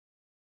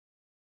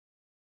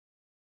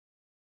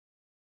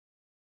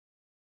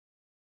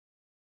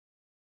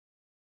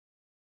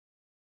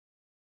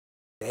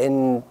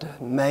In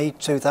May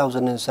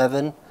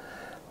 2007,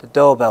 the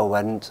doorbell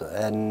went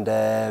and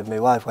my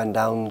wife went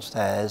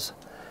downstairs.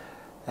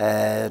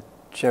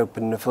 She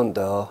opened the front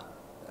door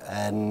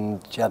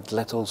and she had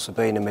little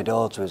Sabrina, my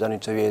daughter, who was only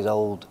 2 years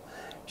old.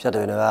 She had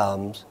her in her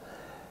arms.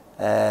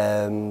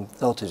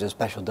 Thought it was a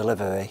special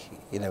delivery,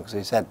 you know, because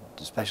he said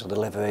special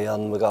delivery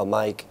on, we got a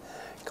mic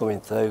coming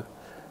through.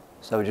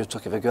 So we just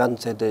took it for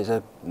granted. There's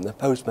a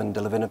postman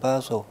delivering a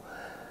parcel.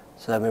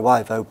 So my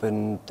wife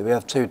opened, we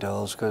have two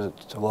doors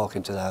to walk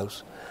into the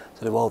house.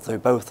 So they walked through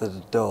both of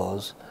the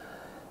doors.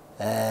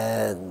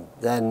 And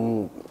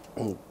then,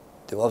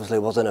 obviously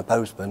it wasn't a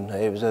postman,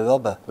 it was a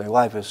robber. My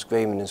wife was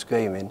screaming and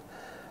screaming.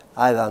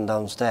 I ran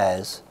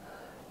downstairs.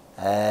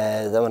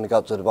 Then when I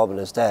got to the bottom of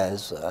the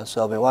stairs, I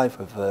saw my wife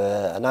with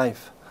a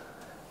knife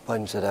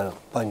pointed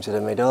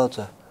at my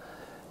daughter.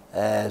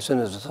 As soon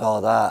as I saw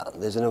that,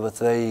 there's another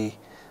three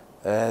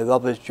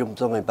robbers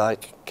jumped on my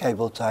back,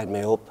 cable tied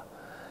me up,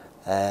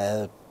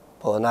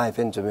 put a knife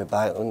into my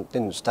back and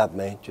didn't stab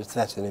me, just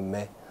threatening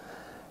me.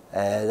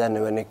 Then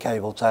when they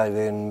cable tied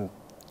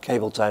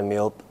me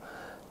up,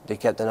 they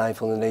kept the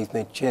knife underneath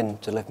my chin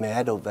to lift my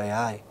head up very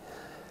high.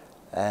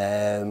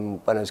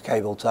 When I was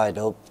cable tied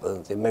up,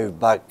 they moved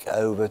back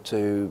over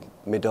to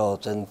my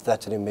daughter and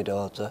threatening my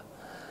daughter.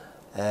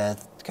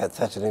 Kept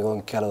threatening to go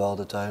and kill her all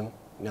the time,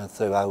 you know,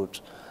 throughout.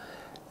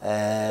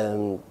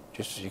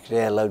 Just you could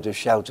hear loads of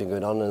shouting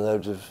going on and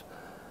loads of,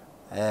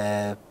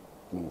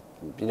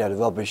 you know, the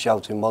robbers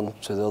shouting one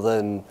to the other.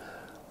 And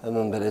I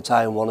remember at the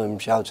time one of them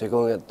shouted,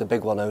 "Go and get the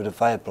big one over the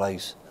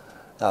fireplace."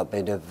 That would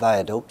be the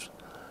viaduct.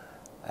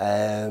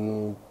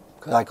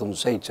 Because I couldn't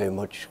see too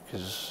much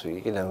because,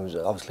 you know, it was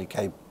obviously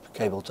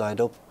cable tied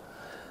up.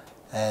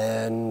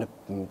 And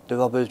the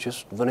robbers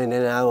just running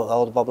in and out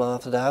all the bottom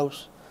half of the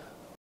house.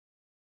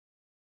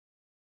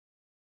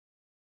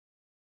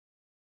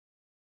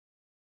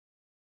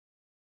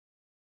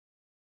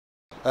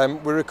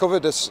 We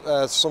recovered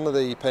some of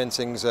the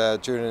paintings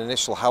during an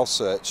initial house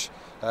search,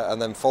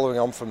 and then following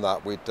on from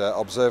that we'd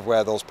observed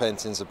where those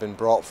paintings had been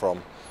brought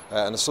from,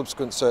 and a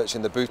subsequent search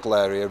in the Bootle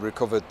area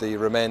recovered the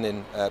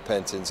remaining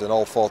paintings, and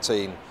all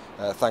 14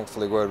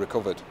 thankfully were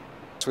recovered.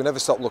 So we never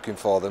stopped looking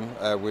for them.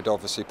 We'd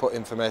obviously put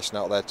information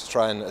out there to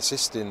try and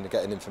assist in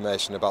getting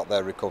information about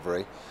their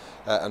recovery,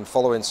 and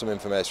following some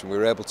information we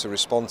were able to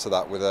respond to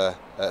that with a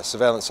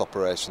surveillance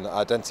operation that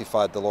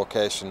identified the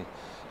location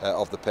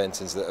of the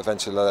paintings that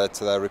eventually led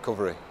to their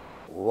recovery.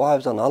 Well, I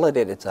was on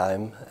holiday at the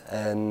time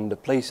and the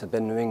police had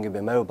been ringing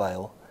my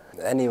mobile.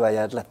 Anyway,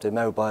 I'd left the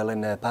mobile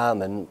in the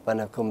apartment. When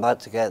I've come back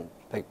to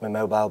pick my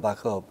mobile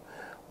back up,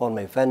 one of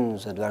my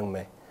friends had rang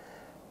me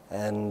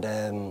and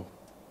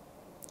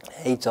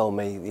he told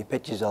me the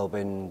pictures all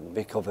been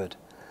recovered.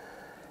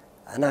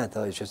 And I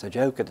thought it was just a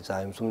joke at the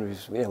time. Somebody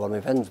was, you know, one of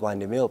my friends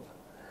winding me up.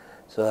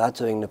 So I had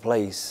to ring the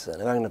police,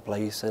 and I rang the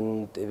police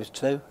and it was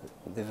true.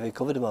 They've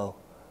recovered them all.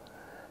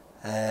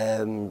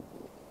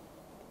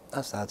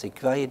 I started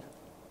crying,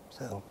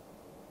 so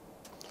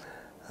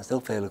I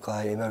still feel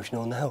quite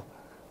emotional now.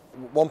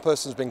 One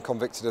person's been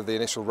convicted of the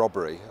initial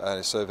robbery and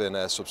is serving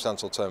a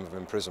substantial term of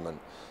imprisonment.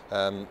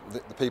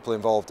 The people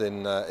involved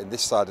in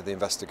this side of the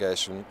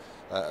investigation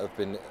have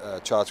been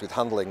charged with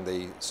handling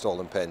the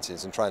stolen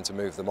paintings and trying to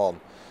move them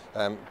on.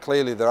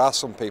 Clearly there are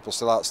some people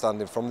still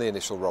outstanding from the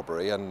initial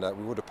robbery, and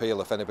we would appeal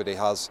if anybody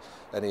has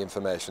any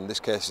information. This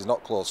case is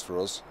not closed for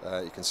us.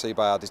 You can see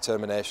by our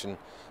determination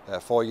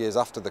 4 years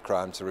after the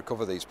crime to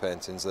recover these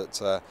paintings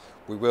that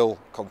we will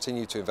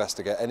continue to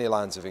investigate any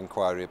lines of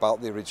inquiry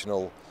about the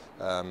original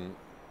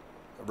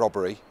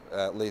robbery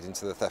leading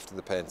to the theft of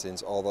the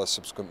paintings or the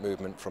subsequent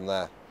movement from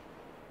there.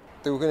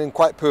 They were in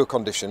quite poor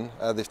condition.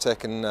 They've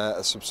taken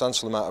a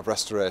substantial amount of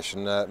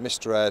restoration.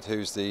 Mr. Aird,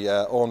 who's the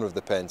owner of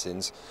the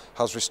paintings,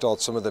 has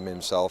restored some of them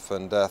himself,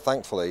 and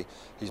thankfully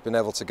he's been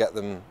able to get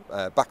them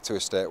back to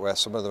a state where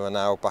some of them are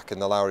now back in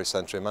the Lowry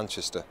Centre in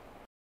Manchester.